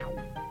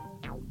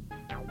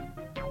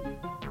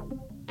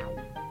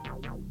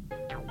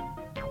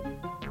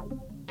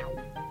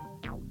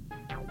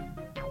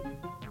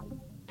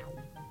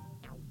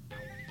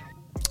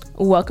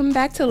Welcome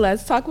back to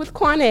Let's Talk with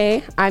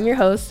Kwane. I'm your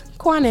host,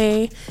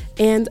 Kwane,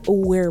 and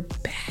we're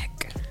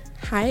back.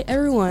 Hi,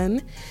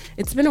 everyone.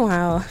 It's been a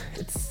while.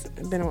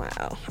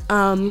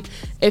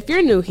 If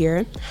you're new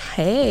here,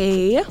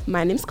 hey,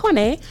 my name's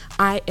Kwane.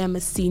 I am a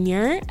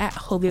senior at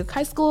Holyoke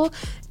High School,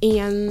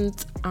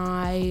 and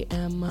I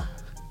am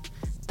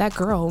that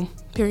girl,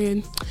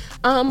 period.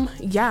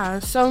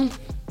 So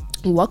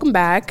welcome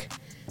back.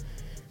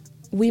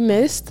 We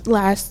missed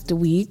last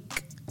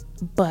week,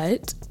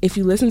 but if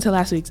you listen to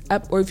last week's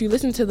or if you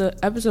listen to the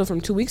episode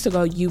from 2 weeks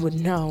ago, you would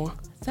know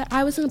that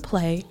I was in a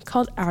play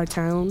called Our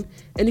Town.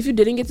 And if you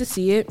didn't get to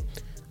see it,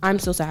 I'm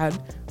so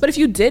sad. But if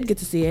you did get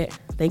to see it,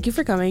 thank you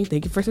for coming.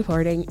 Thank you for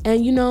supporting.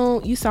 And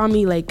you saw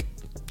me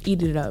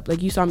eat it up.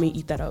 You saw me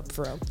eat that up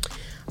for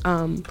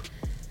real.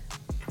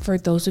 For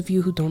those of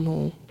you who don't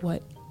know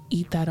what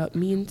eat that up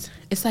means,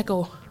 it's like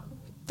a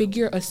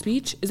figure of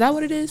speech. Is that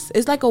what it is?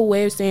 It's like a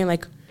way of saying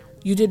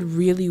you did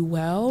really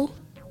well.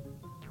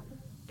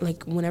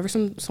 Whenever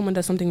someone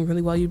does something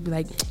really well, you'd be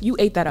like, you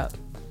ate that up.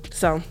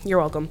 So you're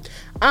welcome.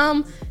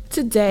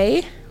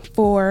 Today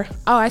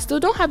I still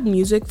don't have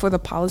music for the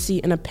policy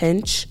in a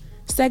pinch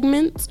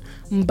segment,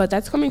 but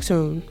that's coming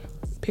soon,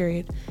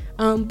 period.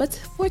 But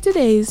for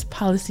today's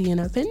policy in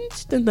a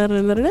pinch, we're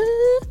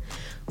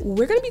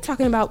going to be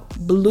talking about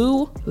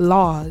blue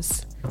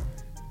laws.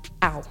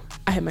 Ow,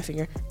 I hit my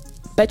finger.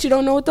 Bet you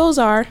don't know what those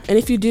are. And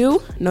if you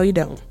do, no, you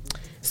don't.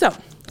 So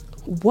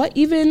what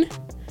even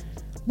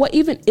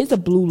is a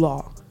blue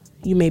law,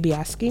 you may be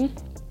asking?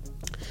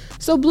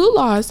 So blue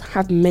laws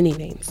have many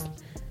names,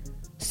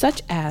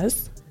 such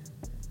as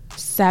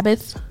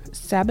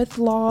Sabbath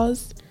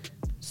laws,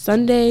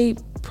 Sunday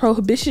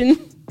prohibition.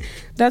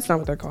 That's not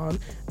what they're called.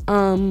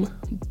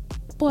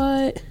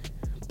 But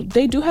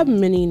they do have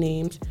many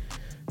names.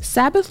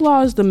 Sabbath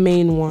law is the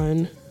main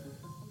one.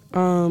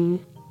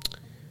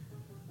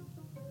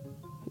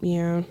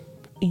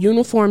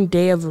 Uniform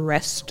day of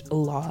rest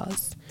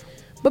laws.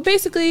 But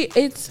basically,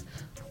 it's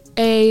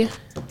a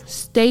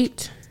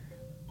state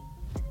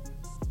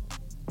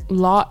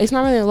law. It's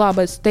not really a law,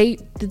 but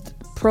state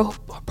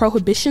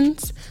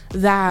prohibitions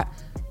that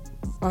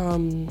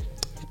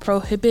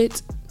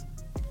prohibit.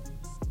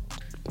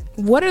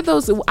 What are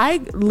those? I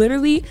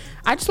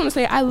just want to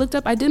say,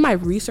 I did my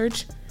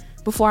research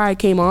before I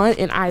came on,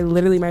 and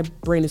my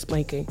brain is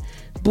blanking.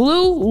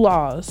 Blue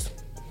laws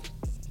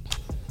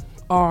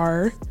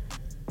are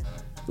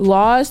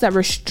laws that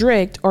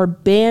restrict or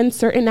ban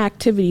certain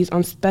activities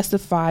on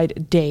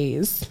specified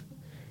days,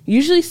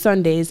 usually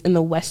Sundays in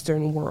the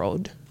Western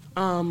world.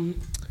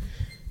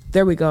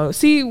 There we go.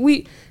 See,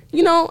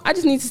 I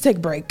just need to take a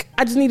break.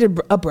 I just needed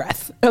a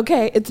breath.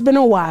 Okay. It's been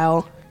a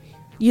while.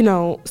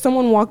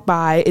 Someone walked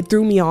by, it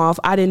threw me off.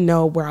 I didn't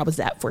know where I was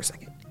at for a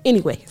second.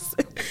 Anyways,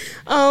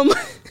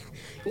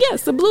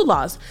 so blue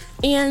laws.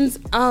 And,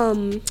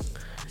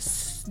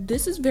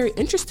 this is very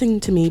interesting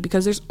to me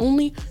because there's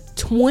only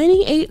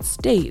 28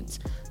 states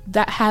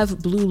that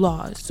have blue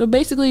laws. So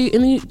basically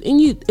in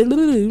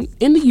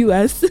the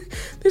US,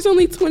 there's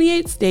only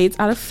 28 states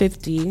out of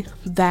 50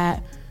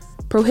 that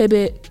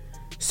prohibit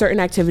certain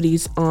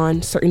activities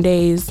on certain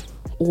days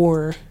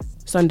or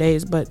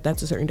Sundays, but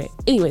that's a certain day.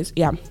 Anyways,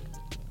 yeah.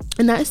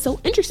 And that is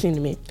so interesting to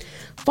me.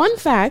 Fun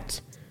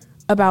fact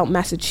about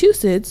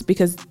Massachusetts,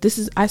 because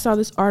I saw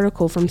this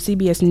article from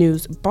CBS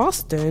News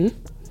Boston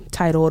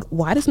titled,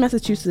 "Why Does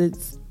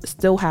Massachusetts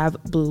Still Have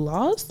Blue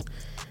Laws?"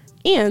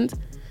 And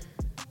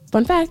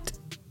fun fact,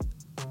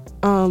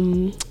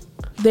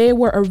 they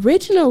were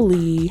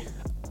originally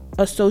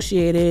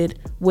associated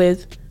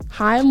with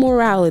high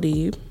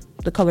morality,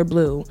 the color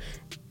blue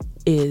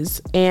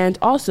is, and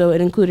also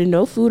it included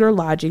no food or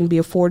lodging be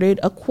afforded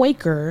a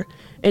Quaker,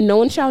 and no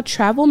one shall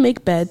travel,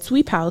 make bed,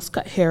 sweep house,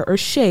 cut hair, or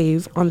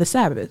shave on the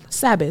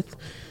Sabbath.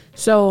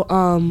 So,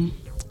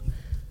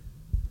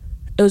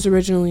 it was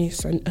originally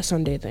a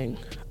Sunday thing.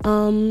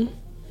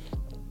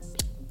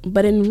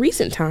 But in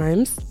recent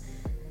times,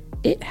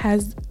 it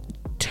has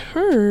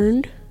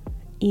turned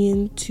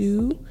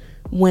into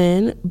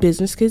when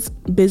businesses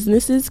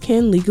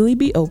can legally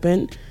be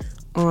open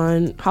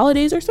on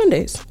holidays or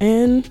Sundays.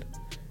 And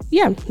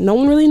no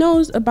one really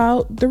knows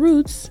about the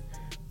roots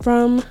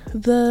from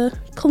the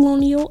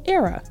colonial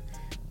era.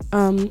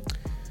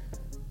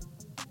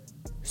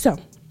 So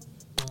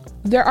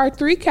there are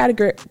 3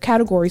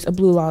 categories of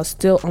blue laws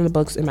still on the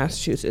books in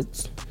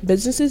Massachusetts.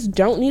 Businesses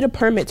don't need a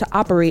permit to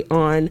operate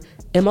on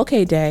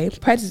MLK Day,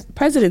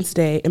 President's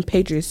Day, and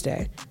Patriots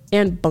Day,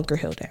 and Bunker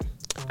Hill Day.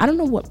 I don't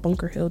know what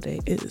Bunker Hill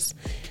Day is.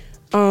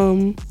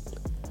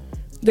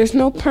 There's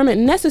no permit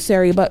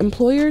necessary, but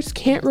employers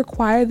can't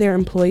require their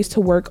employees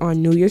to work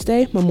on New Year's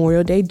Day,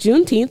 Memorial Day,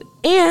 Juneteenth,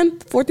 and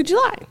 4th of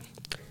July.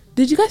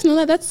 Did you guys know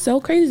that? That's so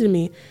crazy to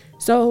me.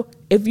 So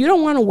if you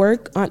don't want to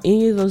work on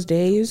any of those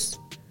days,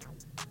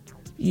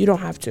 you don't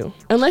have to,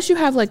 unless you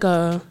have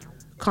a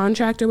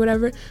contract or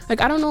whatever. I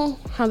don't know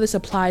how this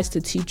applies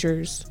to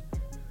teachers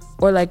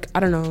or I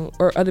don't know,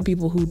 or other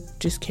people who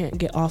just can't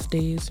get off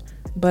days.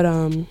 But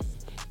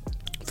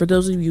for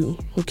those of you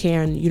who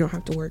can, you don't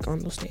have to work on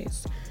those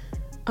days.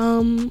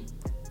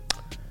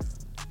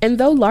 And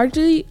though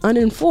largely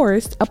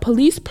unenforced, a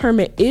police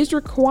permit is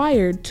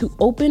required to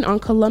open on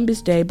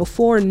Columbus Day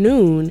before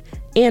noon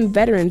and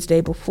Veterans Day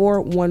before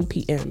 1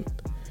 p.m.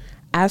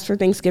 As for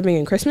Thanksgiving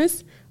and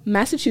Christmas,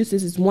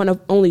 Massachusetts is one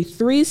of only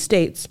 3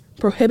 states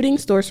prohibiting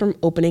stores from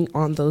opening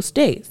on those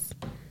days.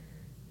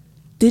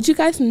 Did you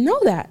guys know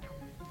that?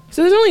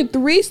 So there's only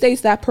 3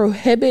 states that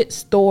prohibit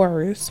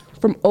stores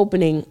from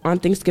opening on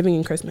Thanksgiving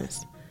and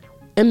Christmas.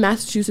 And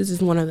Massachusetts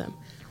is one of them.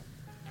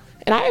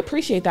 And I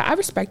appreciate that. I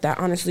respect that,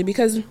 honestly,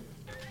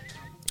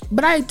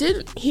 but I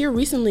did hear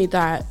recently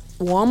that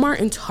Walmart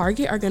and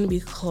Target are going to be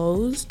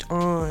closed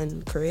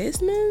on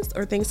Christmas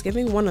or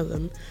Thanksgiving, one of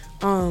them.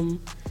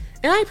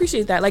 And I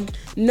appreciate that. Like,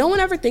 no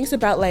one ever thinks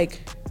about,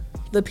 like,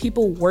 the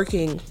people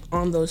working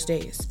on those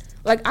days.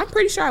 Like, I'm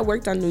pretty sure I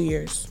worked on New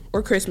Year's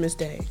or Christmas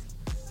Day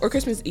or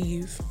Christmas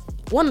Eve.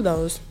 One of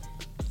those.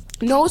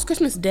 No, it was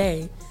Christmas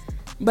Day.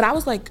 But I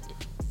was, like,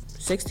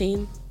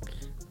 16.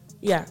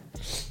 Yeah.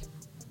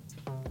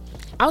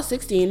 I was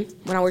 16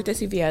 when I worked at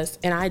CVS,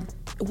 and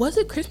was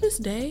it Christmas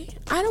Day?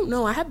 I don't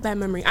know. I have bad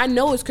memory. I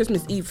know it was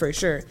Christmas Eve for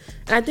sure.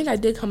 And I think I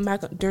did come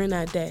back during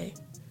that day.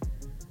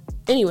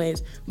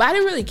 Anyways, but I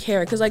didn't really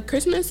care because, like,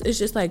 Christmas is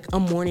just, like, a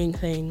morning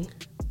thing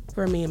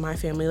for me and my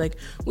family. Like,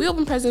 we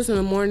open presents in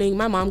the morning.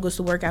 My mom goes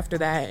to work after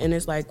that, and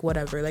it's, like,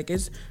 whatever. Like, I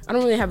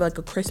don't really have, like,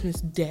 a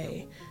Christmas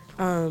day.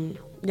 Yeah,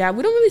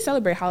 we don't really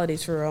celebrate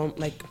holidays for real,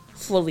 like,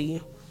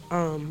 fully.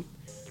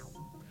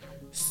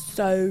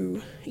 So,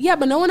 yeah,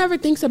 but no one ever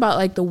thinks about,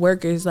 like, the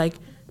workers, like,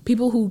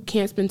 people who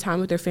can't spend time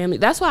with their family.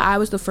 That's why I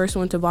was the first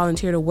one to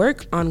volunteer to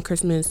work on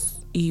Christmas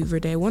Eve or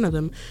Day, one of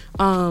them,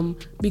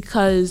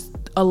 because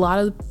a lot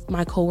of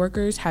my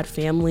coworkers had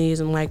families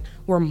and, like,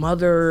 were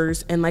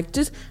mothers and, like,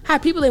 just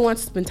had people they want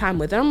to spend time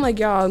with. And I'm like,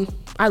 y'all,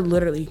 I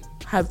really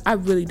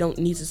don't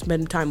need to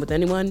spend time with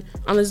anyone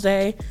on this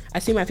day. I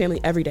see my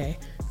family every day.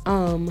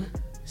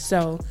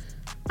 So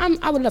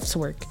I would love to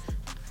work.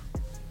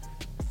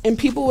 And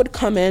people would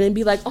come in and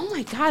be like, oh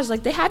my gosh,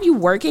 like, they have you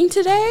working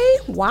today?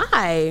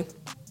 Why,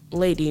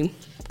 lady?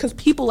 Because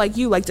people like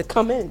you like to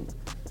come in.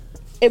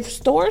 If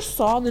stores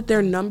saw that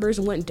their numbers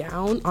went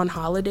down on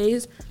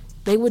holidays,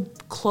 they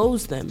would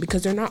close them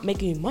because they're not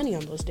making money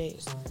on those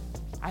days.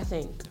 I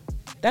think.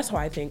 That's how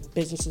I think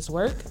businesses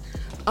work.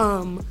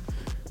 But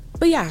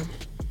yeah.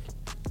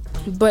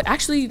 But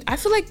actually, I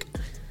feel like,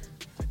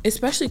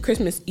 especially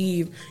Christmas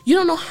Eve, you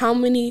don't know how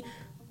many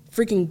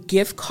freaking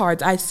gift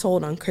cards I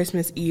sold on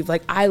Christmas Eve.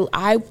 Like,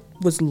 I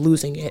was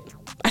losing it.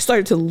 I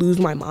started to lose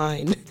my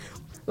mind.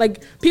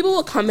 Like, people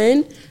will come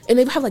in and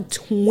they have like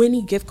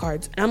 20 gift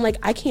cards, and I'm like,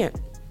 I can't.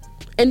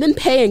 And then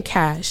pay in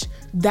cash.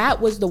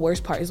 That was the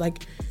worst part. Is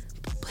like,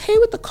 pay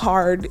with the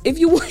card. If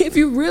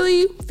you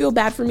really feel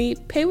bad for me,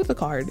 pay with the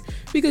card,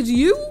 because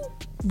you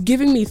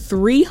giving me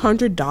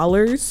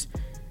 $300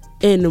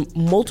 in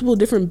multiple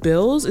different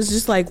bills is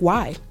just like,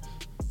 why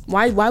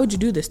would you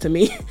do this to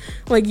me?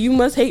 Like, you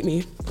must hate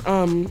me.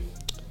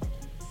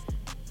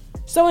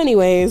 So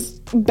anyways,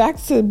 back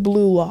to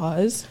blue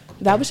laws.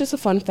 That was just a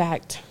fun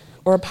fact,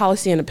 or a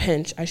policy in a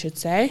pinch, I should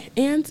say.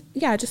 And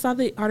yeah, I just saw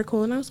the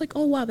article and I was like,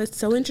 oh wow, that's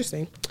so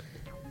interesting.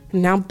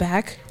 Now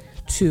back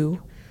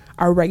to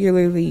our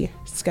regularly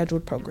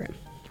scheduled program.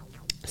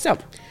 So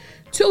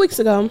 2 weeks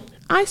ago,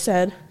 I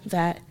said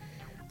that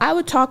I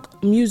would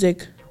talk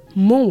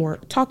more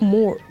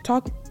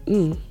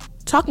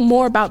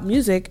about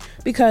music,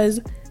 because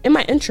in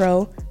my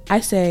intro, I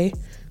say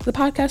the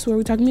podcast where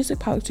we talk music,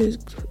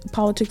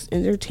 politics,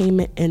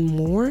 entertainment, and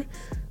more.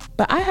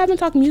 But I haven't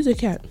talked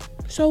music yet.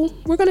 So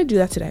we're going to do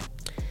that today.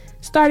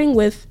 Starting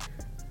with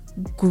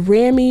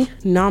Grammy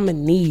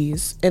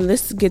nominees. And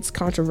this gets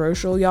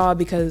controversial, y'all,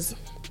 because,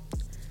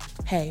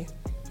 hey,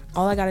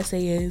 all I got to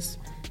say is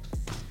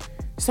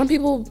some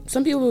people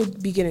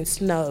be getting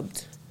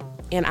snubbed,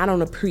 and I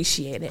don't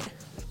appreciate it.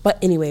 But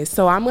anyways,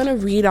 so I'm going to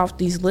read off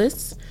these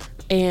lists,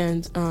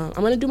 and I'm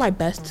going to do my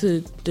best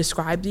to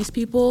describe these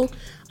people.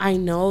 I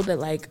know that,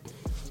 like,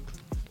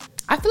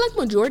 I feel like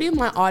majority of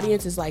my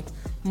audience is, like,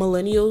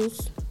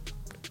 millennials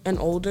and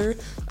older.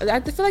 I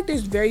feel like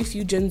there's very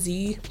few Gen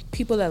Z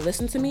people that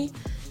listen to me.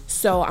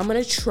 So I'm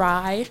going to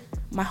try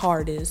my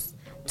hardest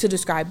to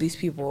describe these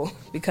people,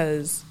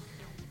 because,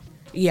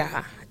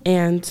 yeah.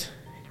 And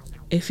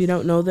if you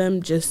don't know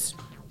them, just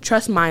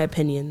trust my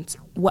opinions.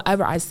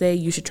 Whatever I say,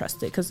 you should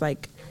trust it, because,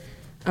 like,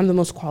 I'm the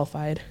most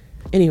qualified.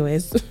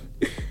 Anyways,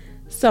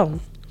 so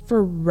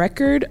for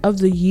record of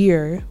the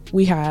year,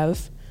 we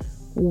have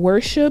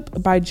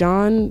Worship by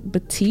John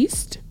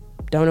Batiste.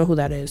 Don't know who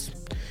that is.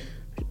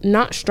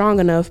 Not Strong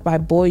Enough by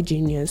Boy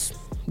Genius.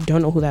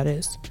 Don't know who that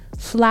is.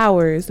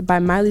 Flowers by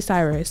Miley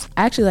Cyrus.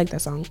 I actually like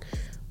that song.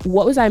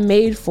 What Was I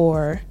Made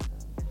For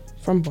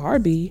from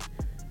Barbie.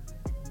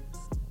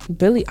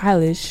 Billie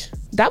Eilish.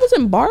 That was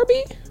in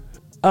Barbie?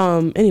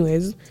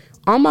 Anyways,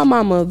 On My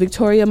Mama,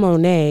 Victoria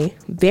Monet.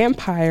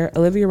 Vampire,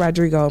 Olivia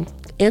Rodrigo.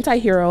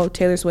 Anti-Hero,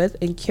 Taylor Swift.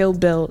 And Kill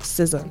Bill,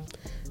 SZA.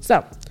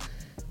 So,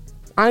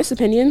 honest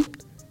opinion,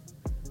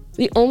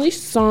 the only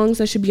songs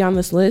that should be on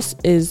this list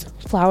is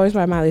Flowers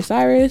by Miley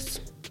Cyrus,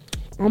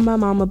 On My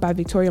Mama by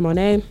Victoria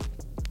Monet,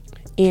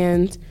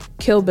 and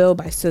Kill Bill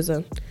by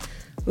SZA.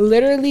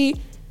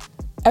 Literally,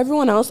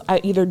 everyone else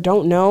I either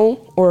don't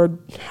know or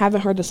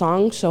haven't heard the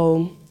song,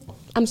 so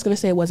I'm just gonna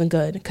say it wasn't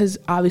good, because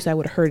obviously I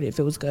would have heard it if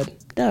it was good.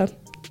 Duh.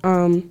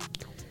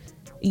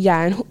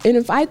 Yeah, and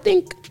if I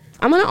think,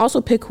 I'm gonna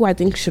also pick who I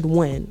think should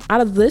win. Out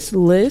of this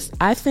list,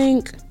 I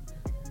think,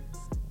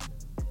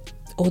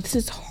 oh, this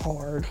is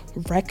hard.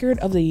 Record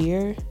of the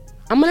year.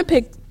 I'm gonna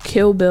pick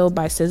Kill Bill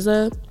by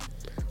SZA.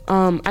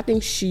 I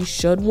think she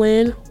should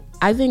win.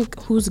 I think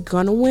who's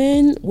gonna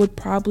win would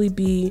probably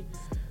be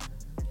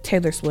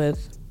Taylor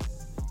Swift.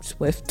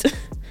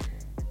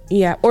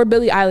 Yeah, or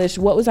Billie Eilish.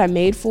 What Was I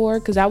Made For?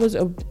 Because that was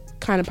a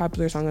kind of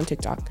popular song on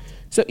TikTok.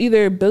 So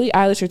either Billie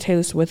Eilish or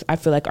Taylor Swift, I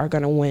feel like, are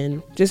gonna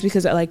win. Just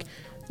because, like,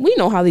 we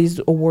know how these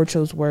award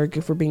shows work,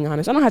 if we're being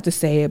honest. I don't have to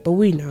say it, but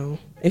we know.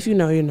 If you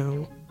know, you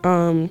know.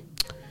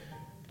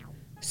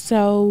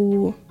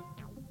 So,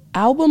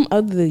 album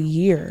of the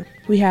year.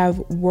 We have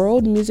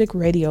World Music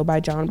Radio by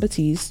John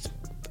Batiste.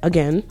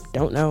 Again,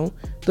 don't know.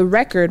 The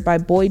Record by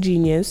Boy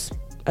Genius.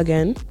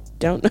 Again,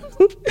 don't know.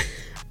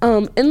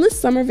 Endless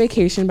Summer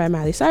Vacation by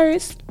Miley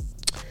Cyrus.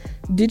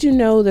 Did you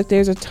know that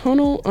there's a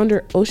tunnel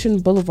under Ocean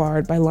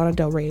Boulevard by Lana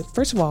Del Rey?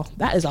 First of all,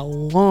 that is a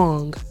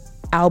long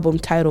album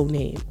title.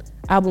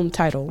 I don't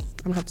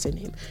have to say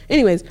name.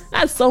 Anyways,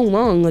 that's so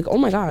long. Like, oh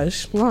my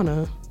gosh,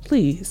 Lana,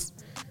 please.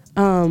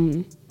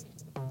 The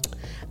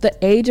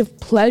Age of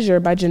Pleasure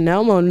by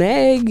Janelle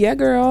Monáe, yeah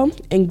girl,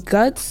 and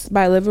Guts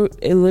by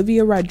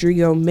Olivia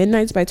Rodrigo,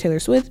 Midnights by Taylor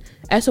Swift,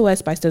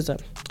 SOS by SZA.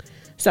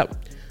 So,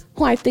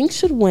 who I think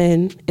should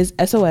win is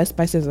SOS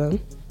by SZA,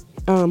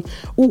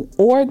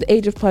 or The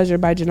Age of Pleasure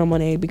by Janelle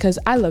Monáe, because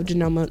I love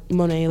Janelle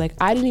Monáe. Like,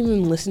 I didn't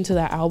even listen to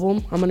that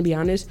album, I'm gonna be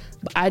honest,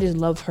 but I just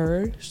love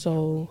her,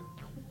 so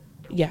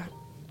yeah.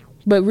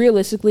 But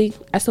realistically,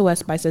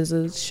 SOS by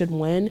SZA should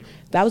win.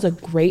 That was a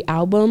great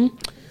album.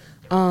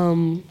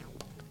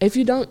 If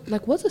you don't,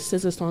 like, what's a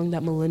SZA song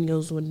that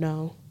millennials would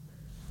know?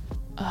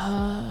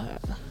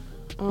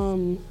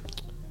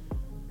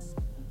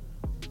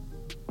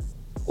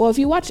 Well, if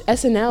you watch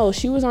SNL,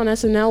 she was on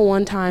SNL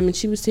one time and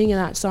she was singing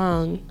that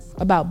song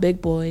about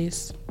big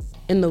boys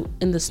in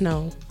the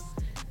snow.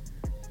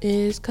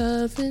 It's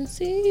cuffing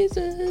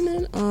season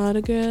and all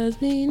the girls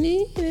be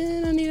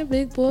needing. I need a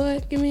big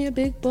boy, give me a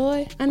big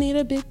boy. I need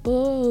a big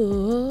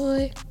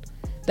boy.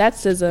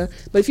 That's SZA.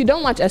 But if you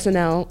don't watch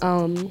SNL,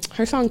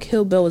 her song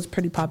Kill Bill is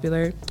pretty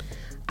popular.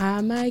 I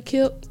might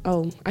do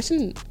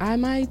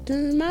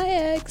my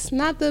ex,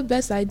 not the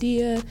best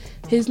idea.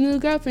 His new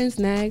girlfriend's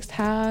next,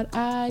 how'd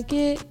I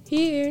get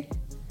here?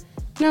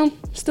 No,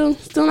 still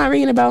not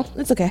ringing a bell.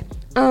 It's okay.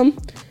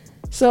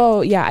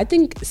 So yeah, I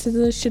think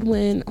SZA should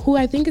win. Who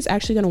I think is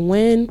actually gonna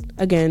win,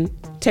 again,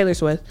 Taylor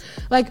Swift.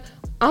 Like,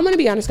 I'm gonna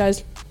be honest,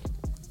 guys.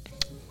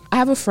 I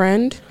have a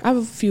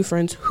few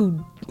friends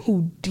who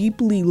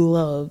deeply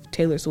love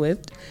Taylor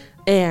Swift,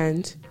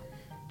 and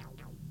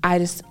I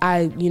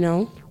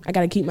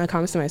gotta keep my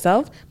comments to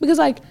myself, because,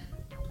 like,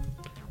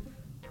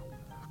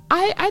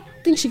 I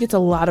think she gets a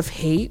lot of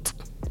hate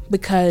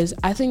because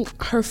I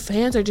think her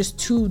fans are just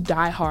too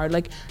diehard.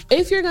 Like,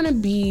 if you're gonna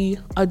be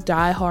a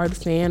diehard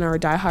fan or a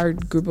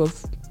diehard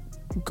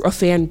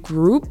fan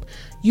group,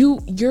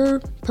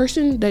 your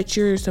person that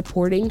you're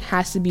supporting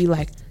has to be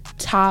like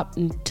top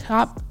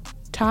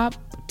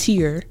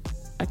tier.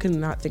 I could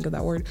not think of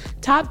that word.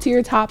 Top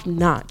tier, top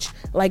notch.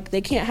 Like, they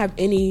can't have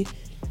any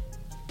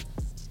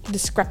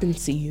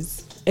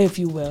discrepancies, if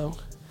you will.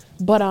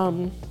 But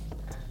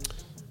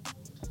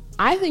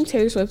I think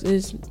Taylor Swift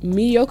is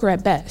mediocre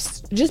at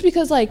best. Just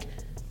because, like,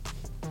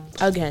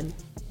 again,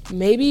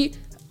 maybe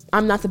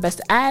I'm not the best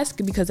to ask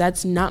because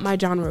that's not my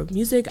genre of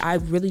music. I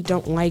really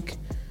don't like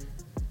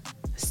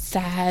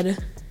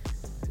sad.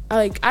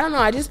 Like, I don't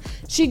know.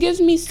 She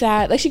gives me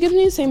sad. Like, she gives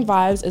me the same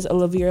vibes as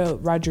Olivia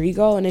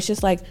Rodrigo. And it's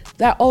just like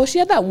that. Oh, she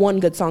had that one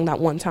good song that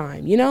one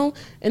time, you know?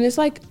 And it's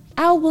like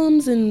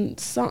albums and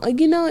song, like,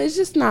 you know, it's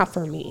just not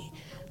for me.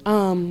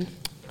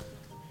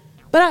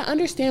 But I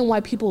understand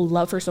why people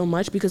love her so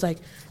much, because, like,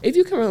 if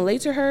you can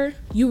relate to her,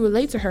 you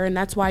relate to her, and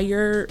that's why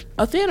you're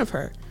a fan of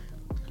her.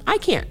 I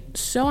can't,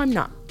 so I'm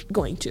not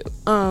going to.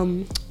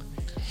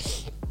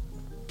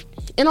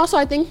 And also,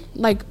 I think,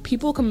 like,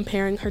 people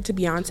comparing her to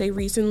Beyonce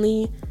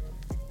recently,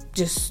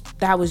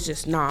 that was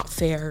just not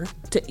fair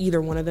to either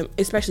one of them,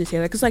 especially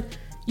Taylor, because, like,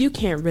 you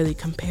can't really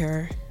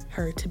compare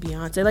her to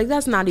Beyonce. Like,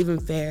 that's not even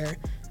fair,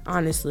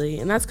 honestly,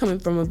 and that's coming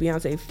from a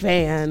Beyonce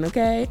fan,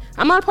 okay?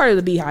 I'm not a part of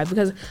the Beehive,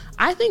 because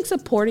I think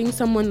supporting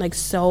someone, like,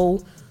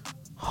 so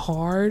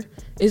hard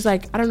is,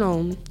 like, I don't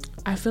know,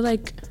 I feel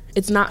like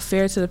it's not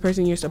fair to the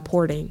person you're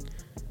supporting,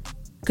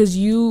 because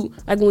you,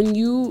 like, when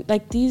you,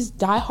 like, these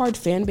diehard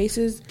fan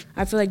bases,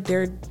 I feel like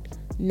they're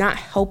not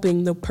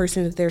helping the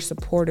person that they're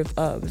supportive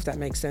of, if that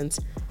makes sense.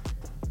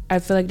 I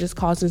feel like it just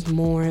causes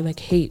more, like,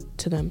 hate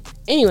to them.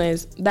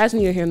 Anyways, that's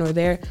neither here nor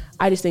there.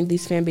 I just think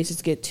these fan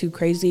bases get too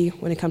crazy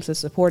when it comes to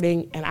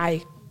supporting, and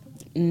I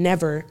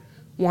never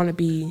want to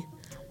be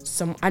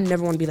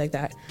like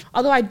that.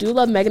 Although I do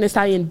love Megan Thee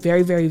Stallion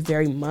very, very,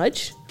 very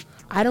much,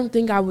 I don't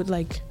think I would,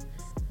 like,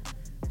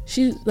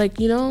 she, like,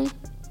 you know,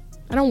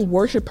 I don't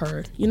worship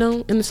her, you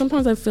know? And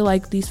sometimes I feel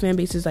like these fan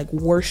bases like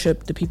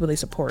worship the people they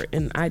support,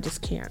 and I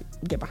just can't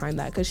get behind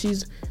that, because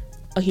she's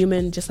a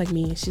human just like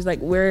me. She's like,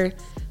 we're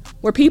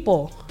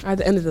people at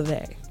the end of the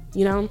day,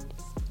 you know?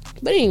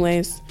 But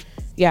anyways,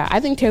 yeah, I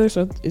think Taylor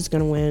Swift is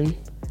gonna win.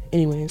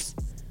 Anyways,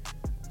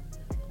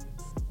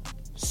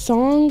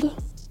 song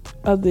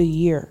of the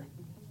year.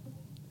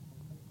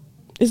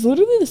 It's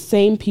literally the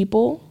same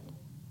people.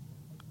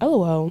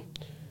 LOL.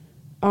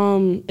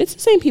 It's the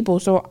same people,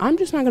 so I'm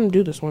just not gonna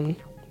do this one.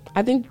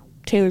 I think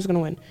Taylor's gonna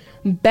win.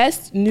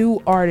 Best new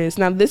artist.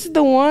 Now this is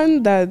the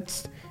one.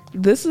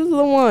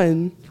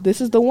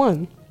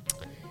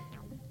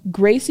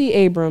 Gracie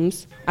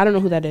Abrams. I don't know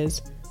who that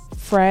is.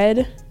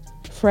 Fred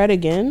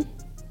again.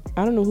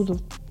 I don't know who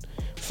the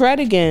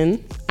Fred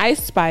again.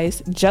 Ice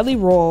Spice, Jelly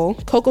Roll,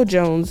 Coco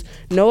Jones,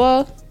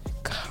 Noah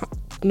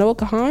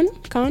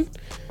Kahan,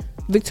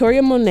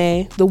 Victoria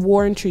Monet, The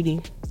War and Treaty.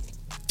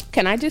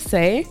 Can I just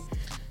say,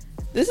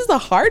 this is a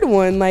hard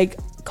one. Like,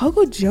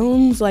 Coco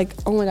Jones, like,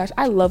 oh my gosh,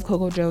 I love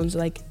Coco Jones.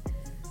 Like,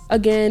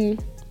 again,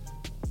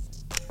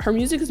 her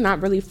music is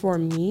not really for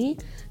me,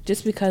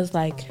 just because,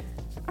 like,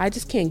 I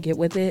just can't get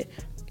with it.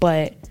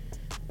 But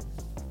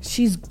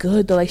she's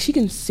good though. Like, she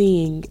can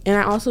sing. And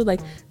I also, like,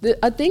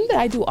 a thing that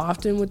I do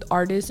often with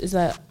artists is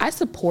that I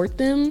support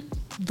them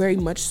very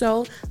much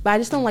so, but I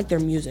just don't like their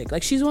music.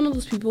 Like, she's one of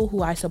those people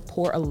who I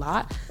support a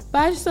lot, but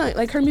I just don't,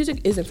 like, her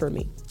music isn't for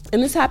me.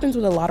 And this happens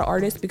with a lot of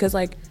artists, because,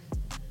 like,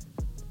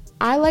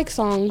 I like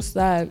songs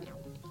that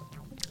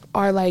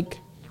are, like,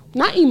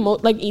 not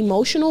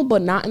emotional,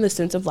 but not in the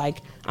sense of, like,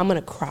 I'm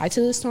gonna cry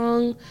to this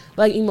song.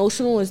 Like,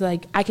 emotional is,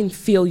 like, I can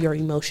feel your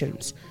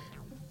emotions,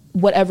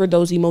 whatever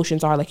those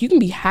emotions are. Like, you can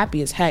be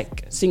happy as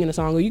heck singing a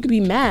song, or you could be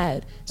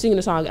mad singing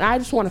a song, and I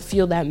just want to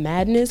feel that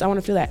madness. I want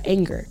to feel that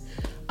anger.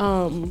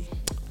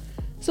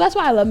 So that's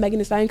why I love Megan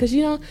Thee Stallion, because,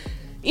 you know,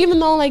 even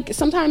though, like,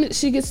 sometimes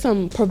she gets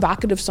some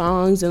provocative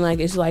songs and, like,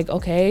 it's like,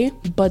 okay,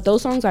 but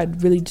those songs I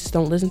really just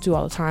don't listen to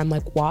all the time.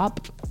 Like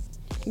WAP,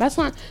 it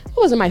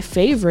wasn't my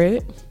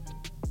favorite,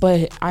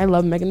 but I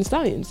love Megan Thee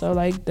Stallion, so,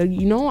 like,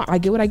 you know, I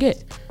get what I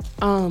get.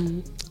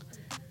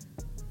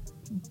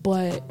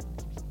 But,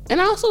 and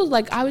I also,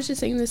 like, I was just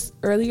saying this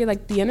earlier,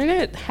 like, the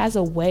internet has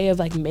a way of,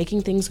 like,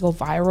 making things go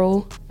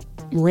viral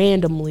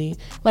randomly.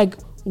 Like,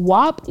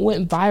 WAP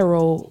went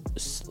viral,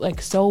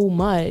 like, so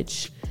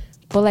much,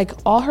 but, like,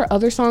 all her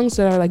other songs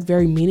that are, like,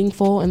 very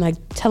meaningful and, like,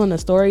 telling a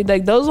story,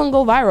 like, those don't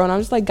go viral. And I'm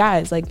just like,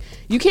 guys, like,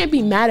 you can't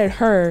be mad at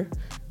her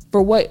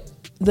for what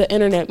the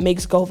internet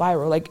makes go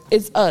viral. Like,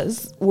 it's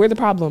us. We're the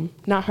problem,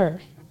 not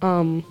her.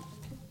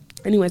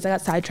 Anyways, I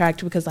got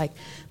sidetracked because, like,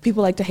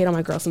 people like to hate on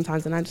my girl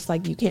sometimes, and I just,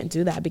 like, you can't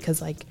do that,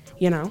 because, like,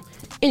 you know.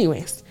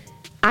 Anyways,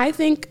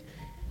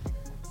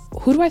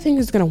 who do I think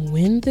is gonna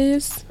win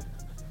this?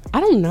 I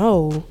don't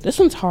know. This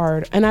one's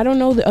hard, and I don't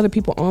know the other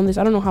people on this.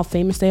 I don't know how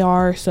famous they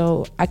are,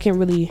 so I can't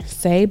really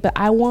say. But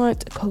I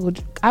want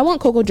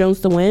Coco Jones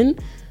to win,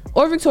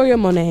 or Victoria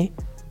Monet.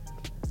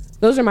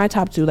 Those are my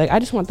top two. Like, I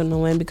just want them to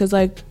win, because,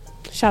 like,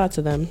 shout out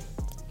to them.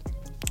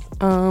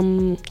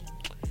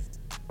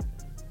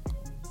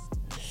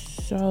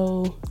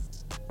 So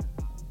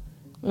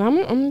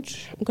I'm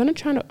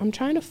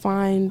trying to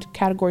find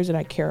categories that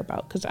I care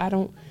about, because I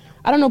don't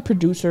know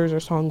producers or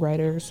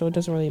songwriters, so it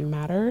doesn't really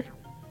matter.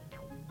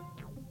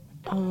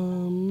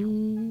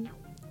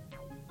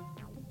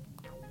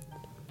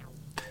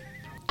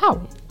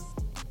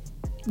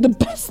 The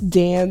best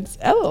dance,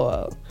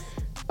 LOL.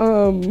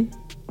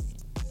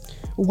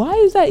 Why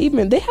is that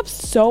even? They have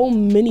so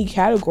many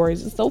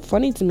categories. It's so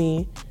funny to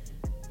me.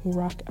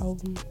 Rock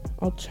album,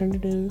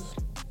 alternative.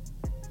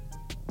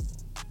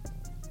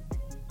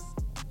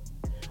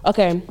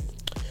 Okay,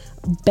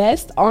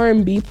 best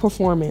R&B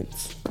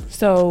performance.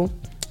 So,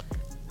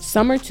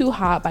 Summer Too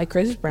Hot by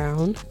Chris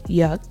Brown.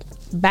 Yuck.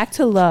 Back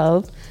to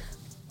Love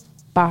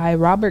by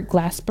Robert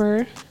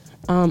Glasper.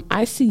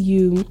 I See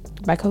You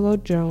by Coco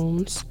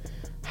Jones.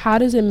 How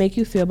Does It Make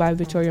You Feel by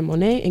Victoria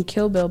Monet. And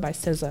Kill Bill by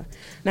SZA.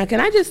 Now, can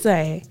I just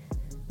say,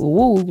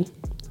 ooh,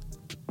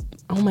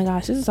 oh my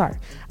gosh, this is hard.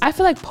 I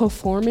feel like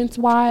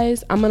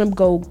performance-wise, I'm going to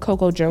go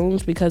Coco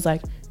Jones, because,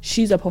 like,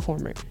 she's a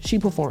performer. She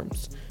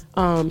performs.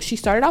 She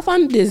started off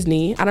on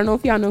Disney. I don't know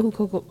if y'all know who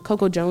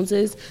Coco Jones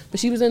is, but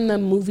she was in the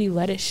movie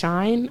Let It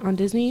Shine on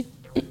Disney.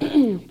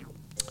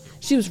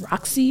 She was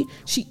Roxy.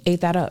 She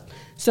ate that up.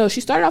 So she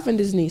started off in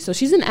Disney. So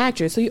she's an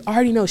actress. So you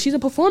already know she's a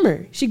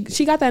performer. She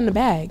got that in the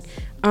bag.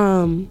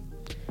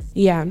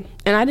 Yeah.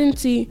 And I didn't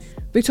see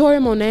Victoria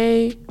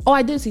Monet. Oh,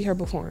 I did see her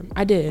perform.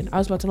 I did. I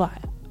was about to lie.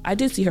 I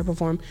did see her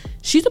perform.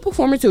 She's a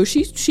performer too.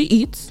 She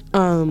eats.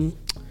 But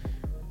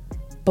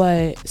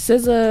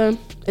SZA,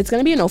 it's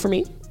gonna be a no for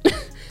me.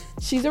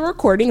 She's a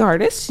recording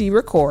artist. She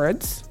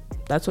records.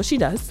 That's what she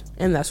does,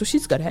 and that's what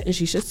she's good at, and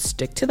she should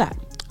stick to that.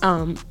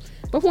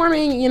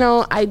 Performing, you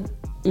know,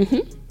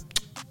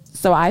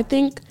 so I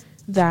think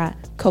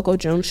that Coco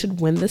Jones should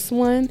win this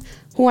one.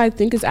 Who I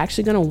think is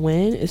actually gonna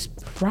win is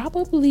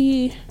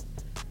probably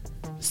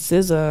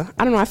SZA.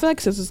 I don't know. I feel like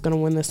SZA's gonna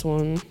win this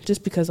one,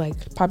 just because,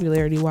 like,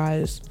 popularity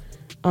wise.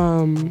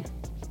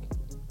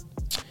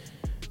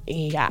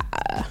 Yeah.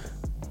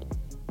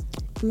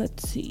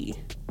 Let's see.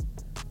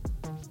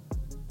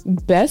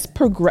 Best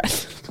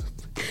progressive.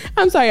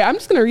 I'm sorry, I'm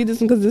just gonna read this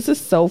one because this is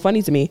so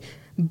funny to me.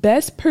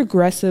 Best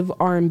progressive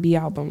R&B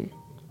album.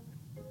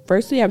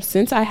 First we have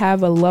Since I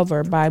Have a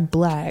Lover by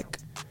Black.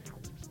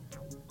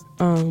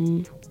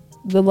 The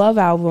Love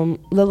album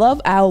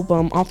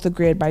Off the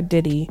Grid by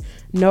Diddy.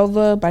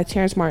 Nova by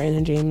Terrence Martin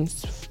and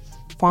James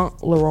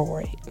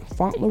Fauntleroy.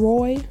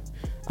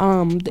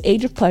 The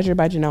Age of Pleasure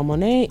by Janelle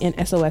Monáe and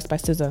SOS by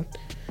SZA.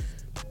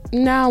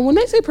 Now, when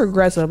they say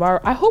progressive,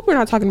 I hope we're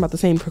not talking about the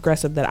same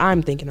progressive that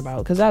I'm thinking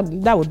about, because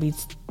that would be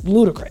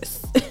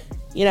ludicrous.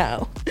 You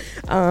know,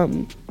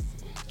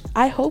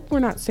 I hope we're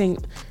not saying,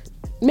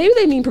 maybe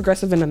they mean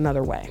progressive in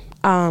another way.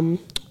 All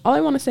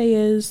I want to say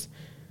is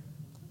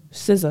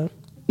SZA.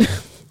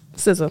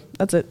 SZA,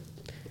 that's it.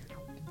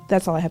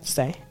 That's all I have to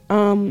say.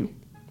 And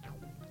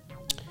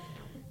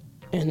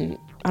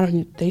I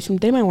don't.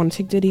 They might want to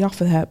take Diddy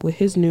off of that with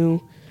his new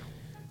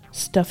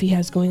stuff he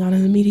has going on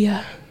in the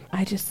media.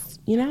 I just,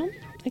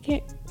 I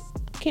can't.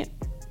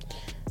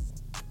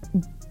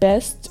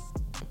 Best.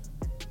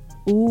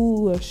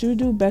 Ooh, should we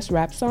do best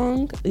rap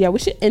song? Yeah, we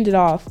should end it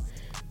off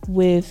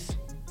with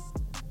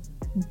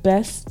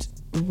best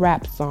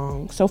rap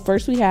song. So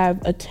first we have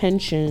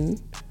Attention,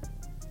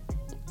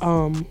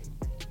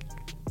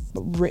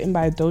 written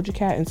by Doja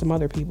Cat and some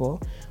other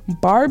people.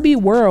 Barbie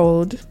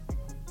World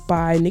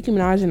by Nicki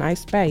Minaj and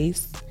Ice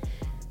Spice.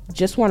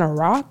 Just Wanna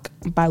Rock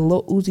by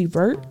Lil Uzi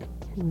Vert.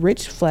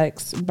 Rich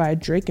Flex by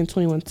Drake and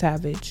 21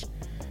 Savage.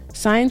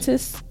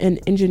 Scientists and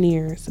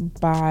Engineers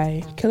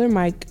by Killer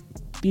Mike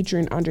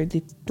featuring Andre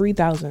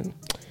 3000.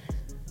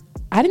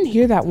 I didn't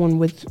hear that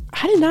one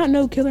I did not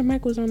know Killer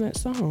Mike was on that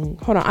song.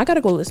 Hold on, I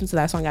gotta go listen to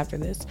that song after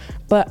this.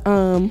 But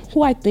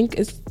who I think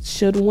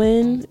should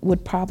win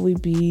would probably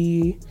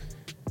be,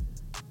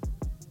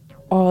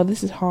 oh,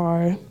 this is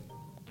hard.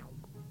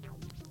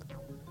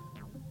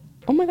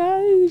 Oh my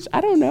gosh,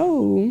 I don't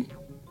know.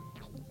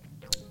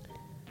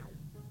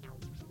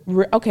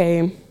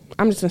 Okay,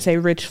 I'm just gonna say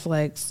Rich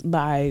Flex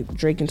by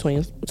Drake and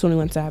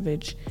 21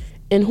 Savage.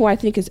 And who I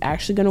think is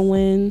actually gonna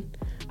win,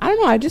 I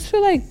don't know, I just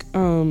feel like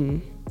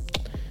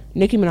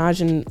Nicki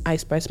Minaj and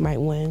Ice Spice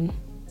might win,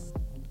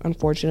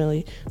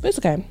 unfortunately, but it's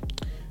okay.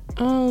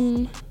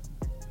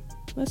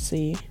 Let's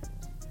see.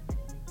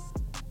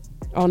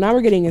 Oh, now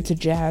we're getting into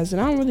jazz,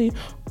 and I don't really.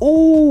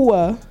 Ooh,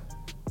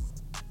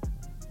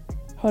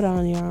 hold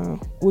on,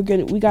 y'all. We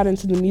got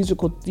into the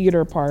musical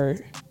theater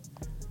part.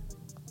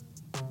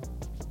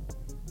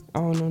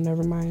 Oh no,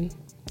 never mind.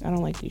 I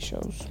don't like these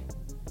shows.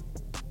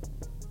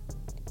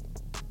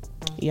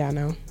 Yeah,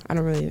 no, I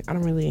don't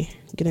really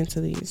get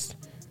into these.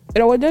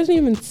 It doesn't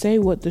even say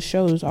what the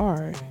shows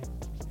are.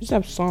 They just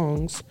have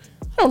songs.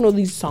 I don't know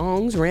these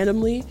songs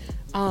randomly.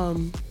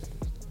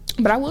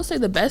 But I will say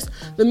the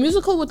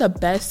musical with the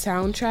best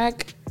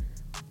soundtrack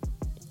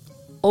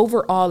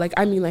overall,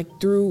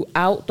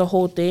 throughout the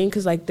whole thing,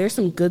 because there's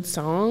some good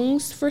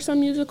songs for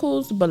some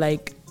musicals, but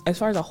as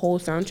far as the whole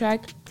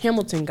soundtrack,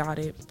 Hamilton got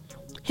it.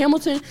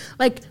 Hamilton,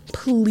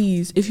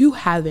 please, if you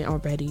haven't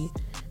already,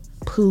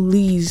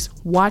 please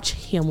watch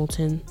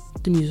Hamilton,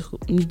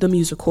 the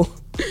musical.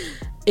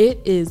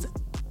 It is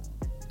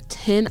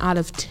 10 out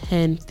of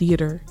 10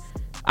 theater.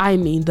 I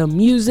mean, the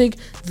music,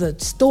 the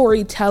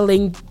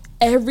storytelling,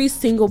 every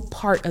single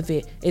part of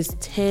it is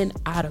 10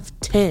 out of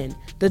 10.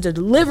 The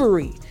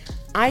delivery.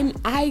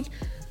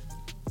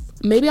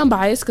 Maybe I'm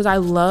biased because I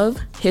love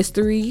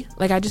history.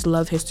 I just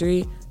love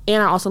history.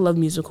 And I also love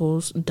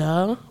musicals.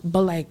 Duh.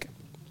 But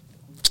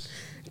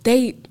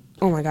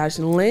oh my gosh,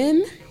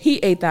 Lin, he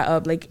ate that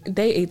up.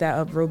 They ate that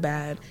up real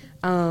bad.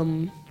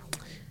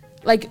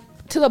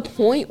 To the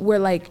point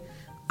where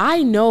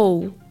I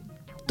know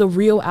the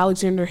real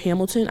Alexander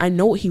Hamilton. I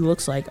know what he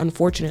looks like,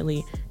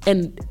 unfortunately.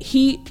 And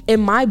he,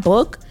 in my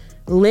book,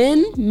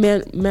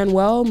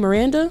 Lin-Manuel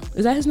Miranda,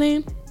 is that his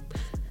name?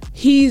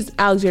 He's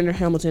Alexander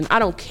Hamilton. I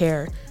don't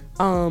care.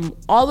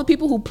 All the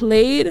people who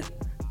played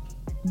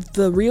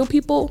the real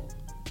people,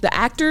 the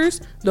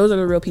actors, those are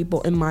the real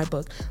people in my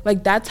book.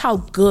 That's how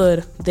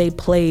good they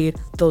played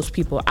those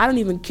people. I don't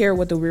even care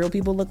what the real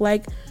people look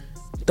like.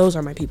 Those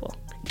are my people.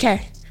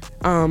 Okay.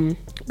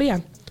 But yeah,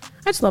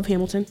 I just love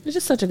Hamilton. It's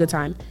just such a good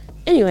time.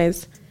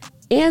 Anyways,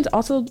 and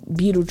also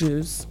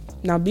Beetlejuice.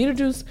 Now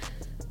Beetlejuice,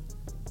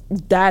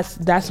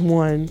 that's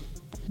one.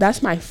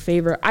 That's my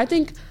favorite. I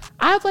think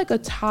I have a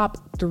top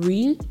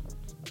 3,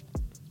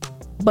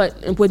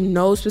 but with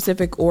no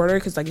specific order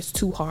because it's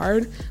too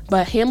hard.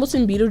 But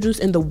Hamilton, Beetlejuice,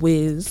 and The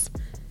Wiz.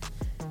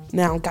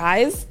 Now,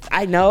 guys,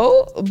 I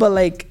know,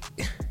 but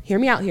hear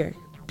me out here.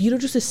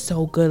 Beetlejuice is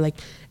so good.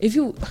 It's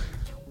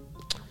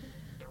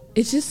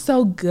just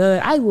so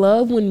good. I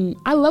love when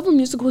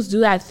musicals do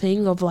that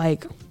thing of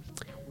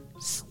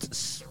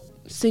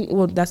sing.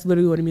 Well, that's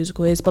literally what a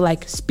musical is.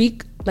 But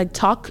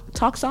talk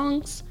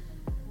songs.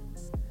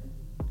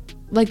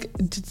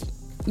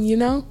 you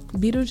know,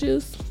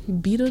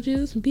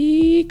 Beetlejuice,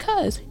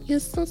 because you're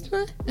so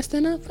smart.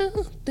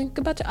 Think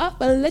about your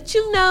offer, let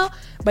you know.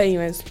 But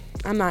anyways,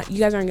 you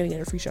guys aren't gonna get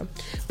a free show.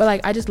 But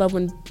like, I just love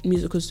when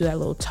musicals do that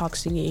little talk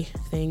singy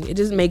thing. It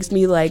just makes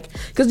me like,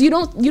 because you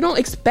don't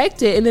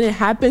expect it, and then it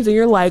happens, and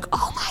you're like,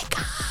 oh my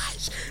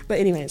gosh. But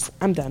anyways,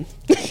 I'm done.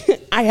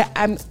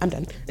 I'm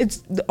done.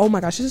 Oh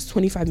my gosh, this is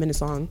 25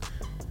 minutes long.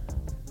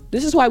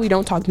 This is why we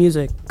don't talk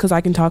music, because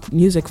I can talk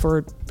music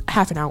for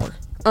half an hour.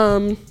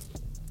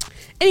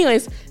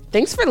 Anyways,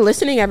 thanks for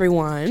listening,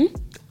 everyone.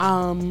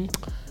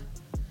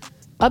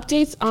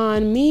 Updates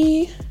on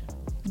me.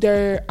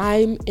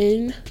 I'm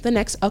in the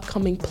next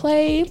upcoming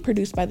play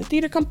produced by the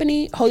theater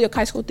company, Holyoke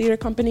High School Theater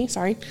Company,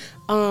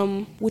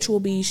 which will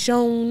be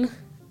shown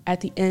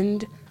at the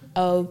end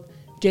of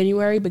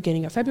January,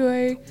 beginning of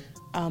February.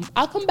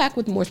 I'll come back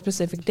with more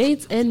specific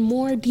dates and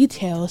more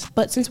details,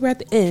 but since we're at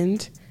the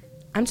end,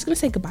 I'm just going to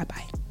say goodbye.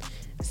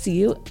 See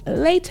you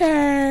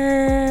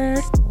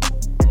later.